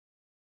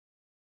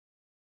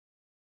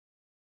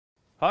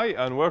Hi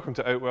and welcome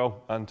to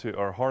Outwell and to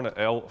our Hornet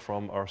L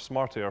from our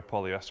Smart Air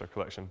polyester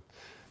collection.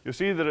 You'll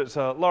see that it's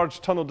a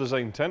large tunnel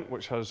design tent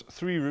which has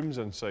 3 rooms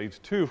inside,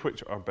 2 of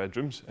which are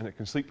bedrooms, and it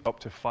can sleep up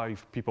to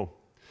 5 people.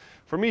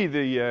 For me,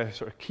 the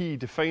sort of key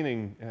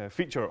defining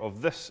feature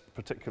of this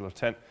particular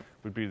tent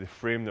would be the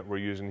frame that we're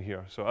using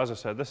here. So as I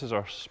said, this is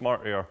our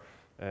Smart Air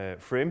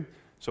frame.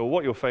 So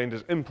what you'll find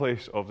is in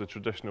place of the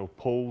traditional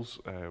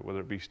poles, whether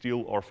it be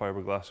steel or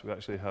fiberglass, we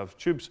actually have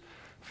tubes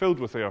filled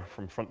with air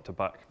from front to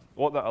back.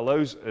 What that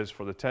allows is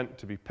for the tent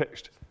to be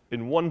pitched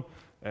in one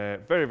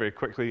very, very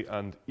quickly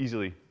and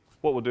easily.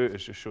 What we'll do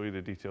is just show you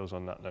the details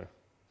on that now.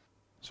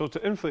 So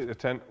to inflate the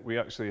tent, we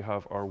actually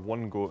have our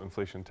one-go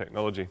inflation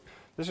technology.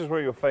 This is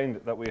where you'll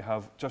find that we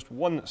have just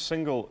one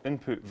single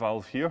input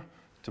valve here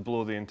to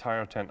blow the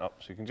entire tent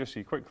up. So you can just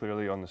see quite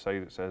clearly on the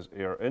side it says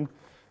air in,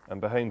 and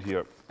behind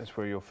here is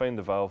where you'll find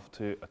the valve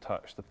to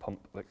attach the pump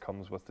that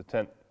comes with the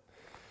tent.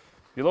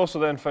 You'll also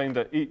then find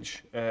that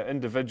each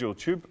individual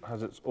tube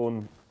has its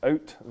own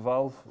out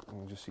valve. You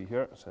can just see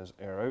here, it says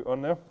air out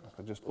on there. If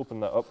I just open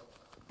that up,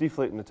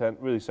 deflating the tent,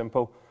 really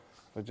simple.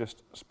 If I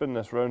just spin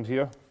this round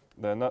here,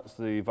 then that's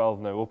the valve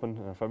now open.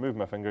 And if I move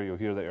my finger, you'll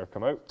hear the air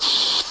come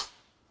out.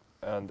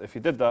 And if you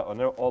did that on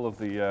all of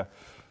the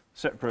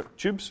separate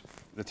tubes,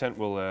 the tent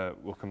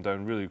will come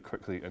down really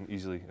quickly and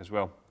easily as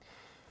well.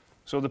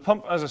 So the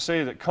pump, as I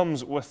say, that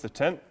comes with the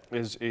tent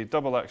is a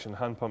double action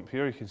hand pump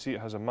here. You can see it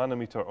has a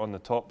manometer on the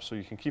top, so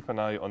you can keep an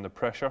eye on the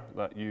pressure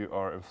that you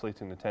are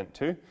inflating the tent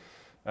to.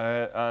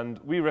 And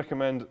we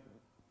recommend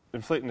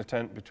inflating the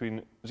tent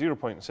between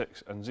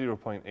 0.6 and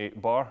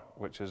 0.8 bar,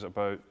 which is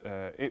about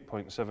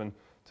 8.7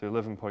 to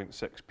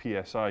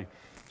 11.6 psi.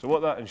 So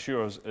what that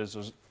ensures is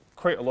there's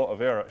quite a lot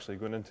of air actually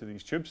going into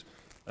these tubes,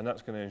 and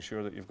that's going to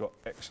ensure that you've got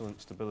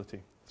excellent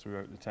stability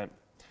throughout the tent.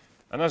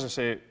 And as I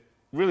say,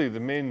 really the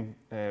main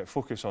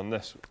focus on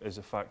this is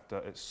the fact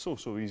that it's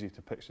so easy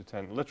to pitch the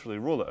tent. Literally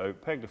roll it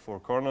out, peg the 4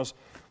 corners,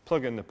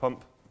 plug in the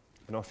pump,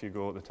 and off you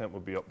go. The tent will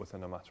be up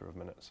within a matter of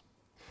minutes.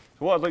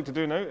 So what I'd like to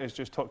do now is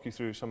just talk you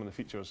through some of the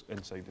features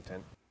inside the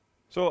tent.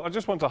 So I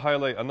just want to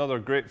highlight another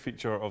great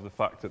feature of the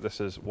fact that this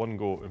is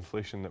one-go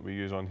inflation that we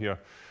use on here.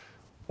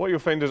 What you'll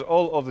find is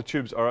all of the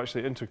tubes are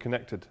actually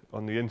interconnected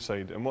on the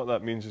inside, and what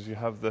that means is you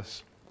have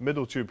this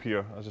middle tube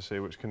here, as I say,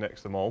 which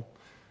connects them all.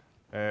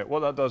 What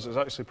that does is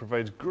actually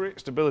provides great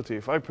stability.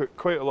 If I put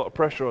quite a lot of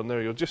pressure on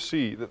there, you'll just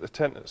see that the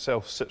tent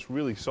itself sits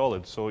really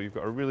solid, so you've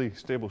got a really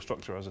stable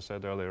structure, as I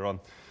said earlier on.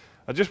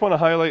 I just want to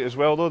highlight as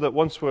well, though, that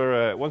once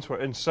we're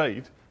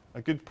inside,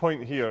 a good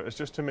point here is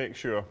just to make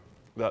sure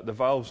that the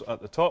valves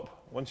at the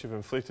top, once you've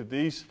inflated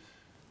these,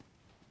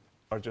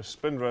 are just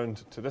spin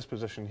round to this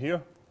position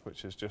here,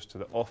 which is just to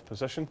the off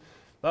position.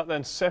 That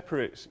then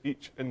separates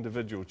each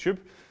individual tube,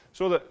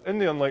 so that in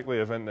the unlikely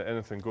event that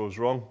anything goes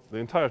wrong, the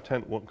entire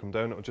tent won't come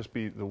down, it'll just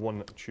be the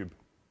one tube.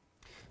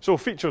 So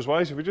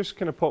features-wise, if we just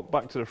kind of pop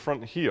back to the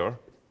front here,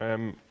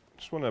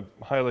 just want to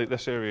highlight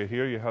this area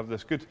here. You have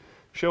this good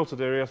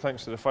sheltered area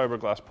thanks to the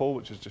fiberglass pole,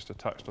 which is just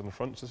attached on the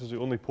front. So this is the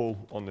only pole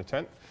on the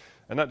tent.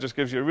 And that just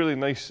gives you a really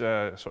nice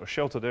sort of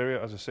sheltered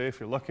area. As I say, if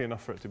you're lucky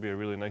enough for it to be a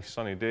really nice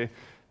sunny day,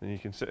 then you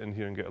can sit in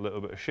here and get a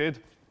little bit of shade.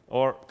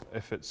 Or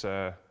if it's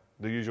the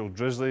usual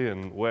drizzly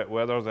and wet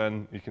weather,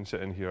 then you can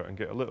sit in here and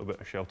get a little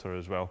bit of shelter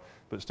as well,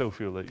 but still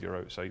feel like you're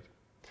outside.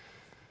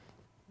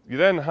 You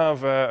then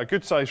have a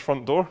good sized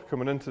front door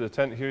coming into the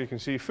tent here. You can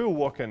see full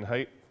walk-in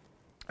height.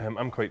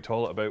 I'm quite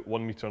tall at about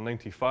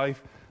 1.95 m,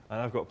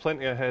 and I've got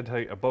plenty of head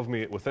height above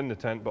me within the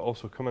tent, but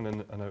also coming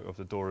in and out of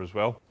the door as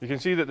well. You can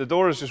see that the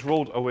door is just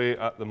rolled away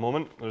at the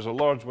moment. There's a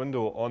large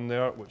window on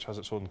there which has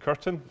its own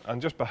curtain, and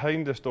just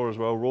behind this door as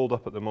well, rolled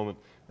up at the moment,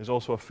 is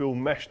also a full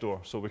mesh door.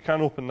 So we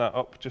can open that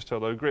up just to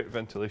allow great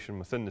ventilation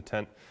within the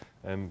tent,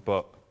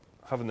 but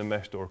having the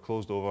mesh door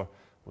closed over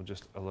will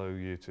just allow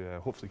you to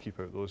hopefully keep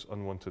out those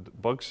unwanted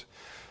bugs.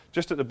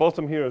 Just at the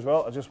bottom here as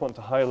well, I just want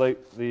to highlight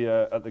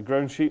at the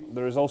ground sheet,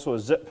 there is also a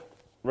zip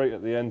right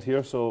at the end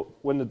here, so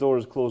when the door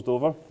is closed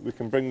over, we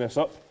can bring this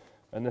up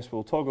and this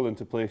will toggle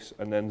into place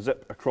and then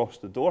zip across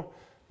the door,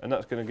 and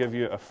that's going to give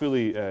you a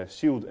fully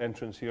sealed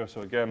entrance here,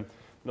 so again,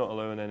 not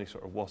allowing any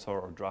sort of water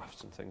or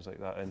drafts and things like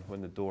that in when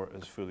the door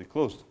is fully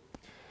closed.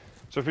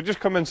 So if we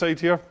just come inside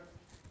here,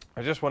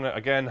 I just want to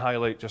again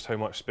highlight just how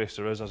much space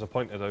there is. As I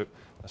pointed out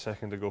a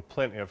second ago,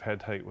 plenty of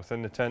head height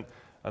within the tent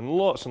and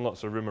lots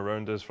of room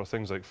around us for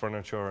things like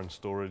furniture and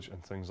storage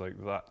and things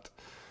like that.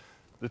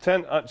 The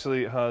tent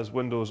actually has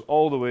windows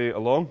all the way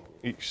along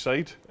each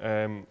side.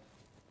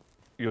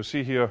 You'll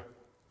see here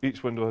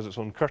each window has its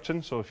own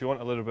curtain, so if you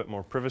want a little bit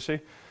more privacy,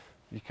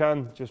 you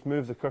can just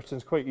move the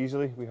curtains quite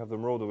easily. We have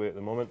them rolled away at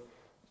the moment,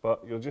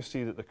 but you'll just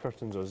see that the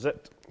curtains are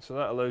zipped, so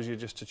that allows you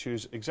just to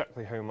choose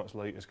exactly how much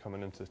light is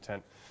coming into the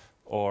tent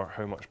or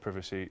how much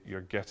privacy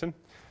you're getting.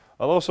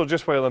 I'll also,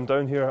 just while I'm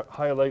down here,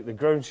 highlight the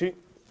ground sheet.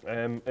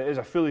 It is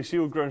a fully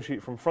sealed ground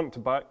sheet from front to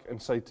back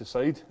and side to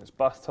side. It's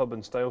bathtub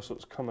in style, so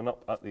it's coming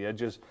up at the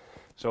edges.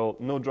 So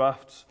no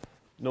drafts,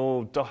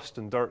 no dust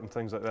and dirt and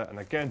things like that. And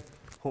again,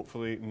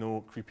 hopefully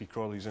no creepy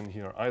crawlies in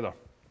here either.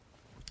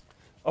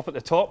 Up at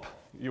the top,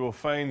 you will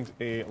find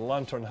a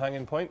lantern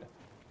hanging point.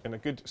 in a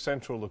good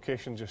central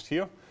location just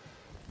here.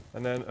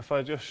 And then if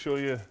I just show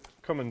you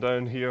coming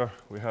down here,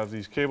 we have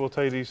these cable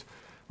tidies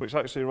which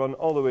actually run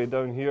all the way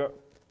down here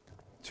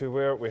to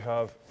where we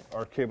have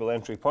our cable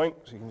entry point.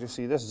 So you can just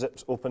see this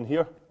zips open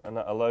here, and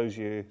that allows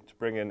you to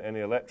bring in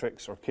any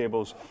electrics or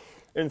cables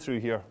in through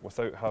here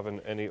without having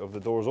any of the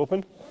doors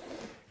open.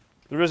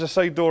 There is a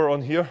side door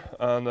on here,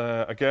 and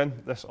again,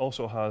 this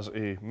also has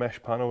a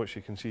mesh panel which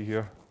you can see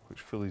here,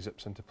 which fully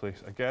zips into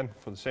place. Again,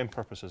 for the same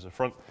purpose as the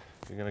front,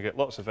 you're going to get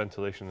lots of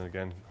ventilation and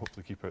again,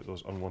 hopefully keep out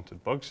those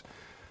unwanted bugs.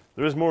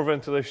 There is more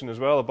ventilation as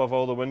well above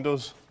all the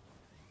windows.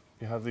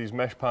 You have these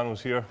mesh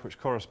panels here which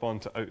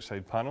correspond to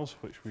outside panels,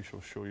 which we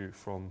shall show you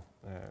from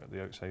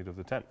the outside of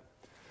the tent.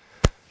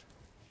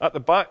 At the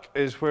back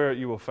is where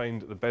you will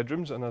find the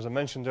bedrooms, and as I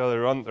mentioned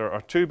earlier on, there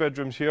are 2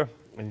 bedrooms here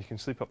and you can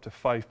sleep up to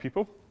 5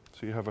 people.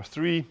 So you have a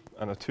 3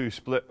 and a 2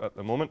 split at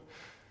the moment.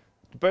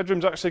 The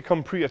bedrooms actually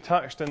come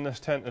pre-attached in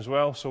this tent as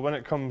well, so when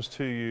it comes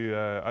to you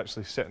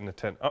actually setting the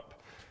tent up,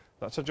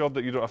 that's a job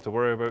that you don't have to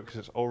worry about because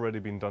it's already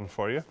been done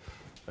for you.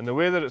 And the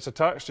way that it's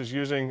attached is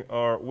using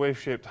our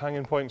wave-shaped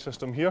hanging point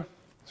system here.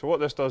 So what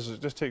this does is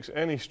it just takes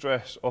any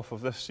stress off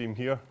of this seam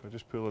here. If I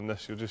just pull on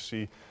this, you'll just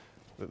see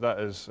that that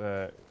is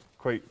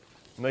quite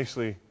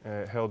nicely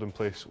held in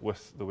place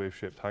with the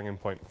wave-shaped hanging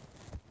point.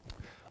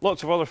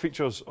 Lots of other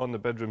features on the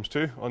bedrooms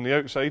too. On the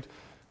outside,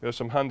 we have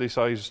some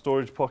handy-sized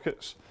storage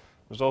pockets.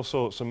 There's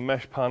also some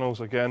mesh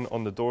panels again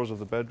on the doors of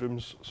the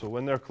bedrooms, so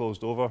when they're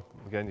closed over,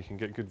 again you can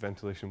get good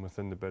ventilation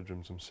within the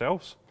bedrooms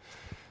themselves.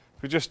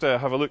 If we just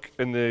have a look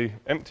in the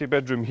empty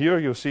bedroom here,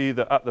 you'll see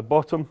that at the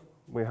bottom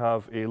we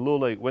have a low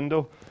light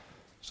window,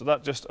 so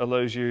that just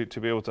allows you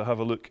to be able to have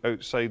a look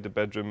outside the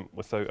bedroom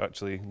without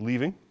actually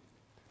leaving.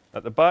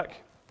 At the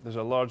back there's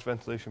a large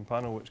ventilation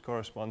panel which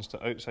corresponds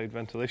to outside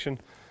ventilation,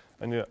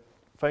 and you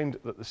find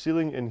that the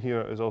ceiling in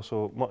here is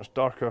also much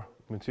darker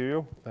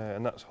material,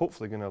 and that's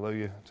hopefully going to allow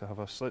you to have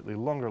a slightly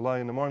longer lie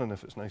in the morning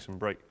if it's nice and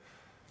bright.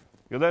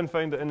 You'll then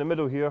find that in the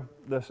middle here,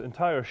 this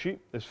entire sheet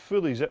is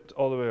fully zipped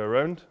all the way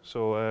around,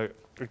 so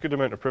a good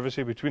amount of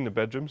privacy between the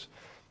bedrooms.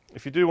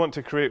 If you do want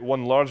to create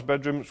one large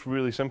bedroom, it's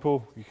really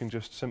simple. You can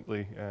just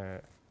simply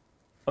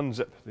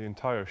unzip the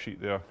entire sheet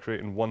there,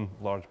 creating one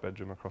large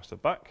bedroom across the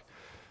back.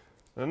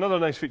 And another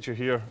nice feature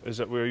here is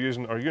that we're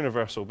using our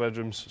universal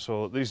bedrooms,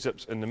 so these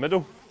zips in the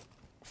middle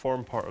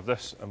form part of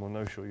this, and we'll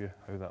now show you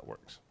how that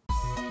works.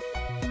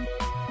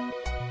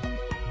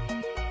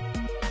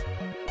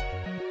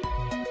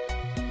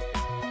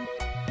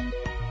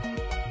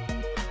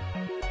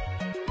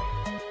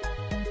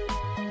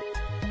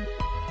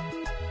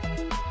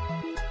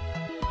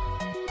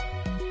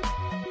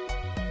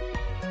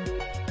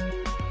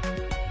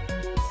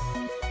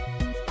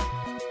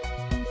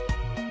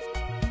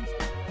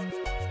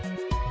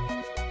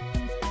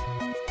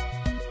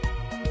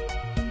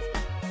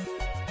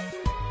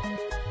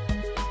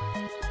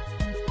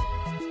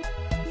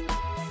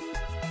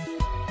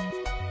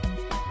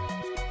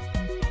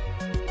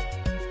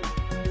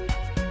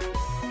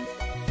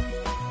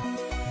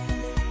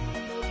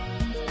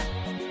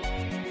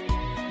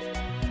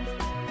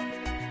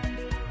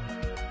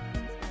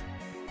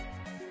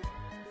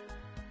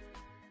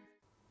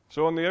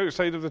 So on the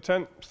outside of the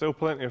tent, still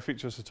plenty of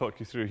features to talk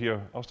you through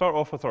here. I'll start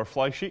off with our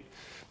fly sheet.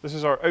 This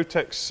is our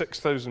Outex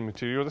 6000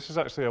 material. This is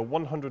actually a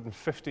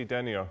 150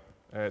 denier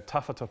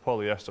taffeta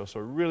polyester, so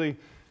really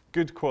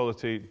good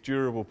quality,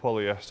 durable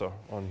polyester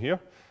on here.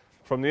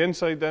 From the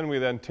inside then, we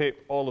then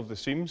tape all of the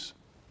seams,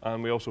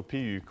 and we also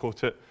PU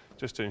coat it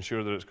just to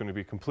ensure that it's going to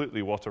be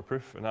completely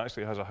waterproof, and it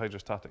actually has a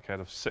hydrostatic head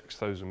of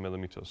 6,000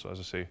 millimeters, so as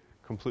I say,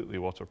 completely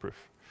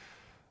waterproof.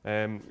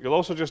 You'll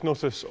also just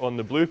notice on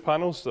the blue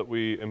panels that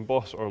we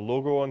emboss our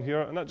logo on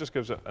here, and that just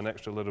gives it an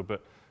extra little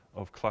bit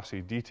of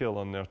classy detail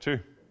on there too.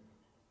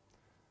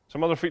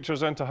 Some other features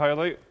then to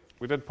highlight.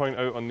 We did point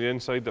out on the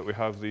inside that we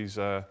have these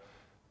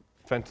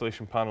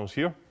ventilation panels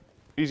here.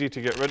 Easy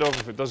to get rid of.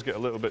 If it does get a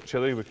little bit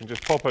chilly, we can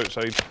just pop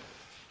outside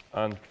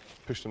and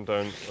push them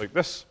down like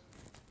this,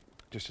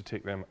 just to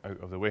take them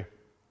out of the way.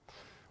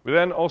 We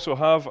then also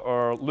have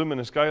our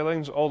luminous guy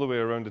lines all the way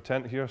around the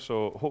tent here,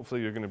 so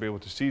hopefully you're going to be able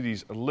to see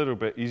these a little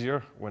bit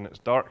easier when it's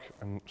dark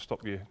and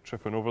stop you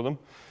tripping over them.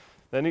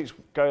 Then each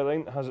guy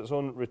line has its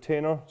own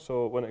retainer,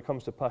 so when it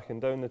comes to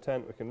packing down the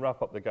tent, we can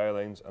wrap up the guy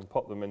lines and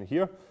pop them in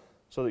here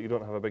so that you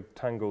don't have a big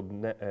tangled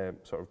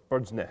sort of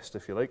bird's nest,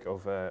 if you like,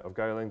 of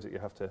guy lines that you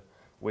have to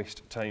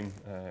waste time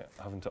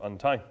having to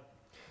untie.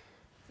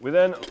 We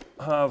then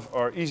have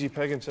our easy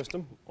pegging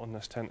system on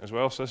this tent as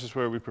well, so this is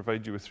where we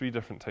provide you with 3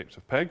 different types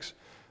of pegs.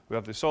 We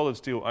have the solid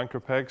steel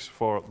anchor pegs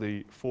for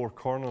the 4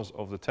 corners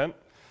of the tent.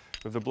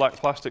 We have the black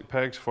plastic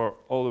pegs for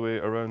all the way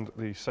around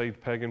the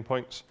side pegging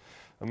points.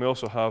 And we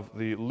also have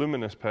the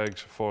luminous pegs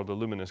for the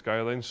luminous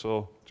guy lines,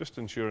 so just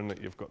ensuring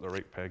that you've got the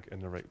right peg in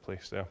the right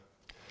place there.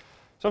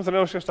 Something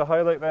else just to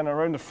highlight then,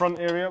 around the front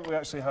area, we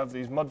actually have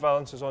these mud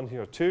valances on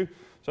here too.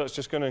 So it's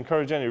just going to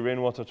encourage any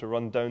rainwater to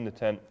run down the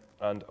tent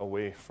and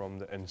away from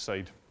the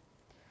inside.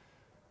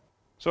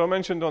 So I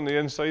mentioned on the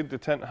inside the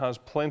tent has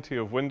plenty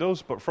of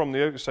windows, but from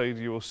the outside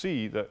you will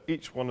see that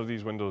each one of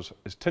these windows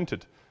is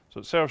tinted. So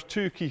it serves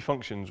two key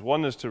functions.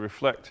 One is to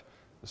reflect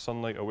the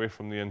sunlight away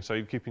from the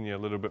inside, keeping you a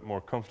little bit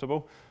more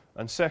comfortable.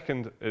 And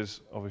second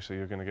is obviously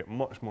you're going to get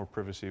much more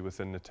privacy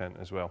within the tent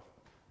as well.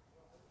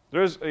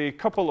 There is a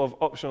couple of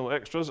optional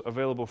extras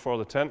available for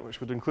the tent, which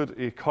would include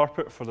a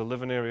carpet for the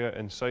living area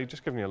inside,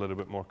 just giving you a little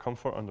bit more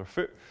comfort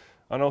underfoot.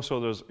 And also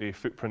there's a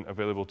footprint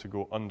available to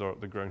go under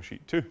the ground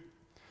sheet too.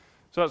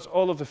 So that's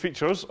all of the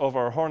features of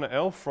our Hornet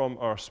L from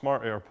our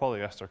Smart Air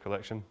polyester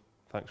collection.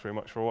 Thanks very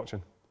much for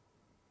watching.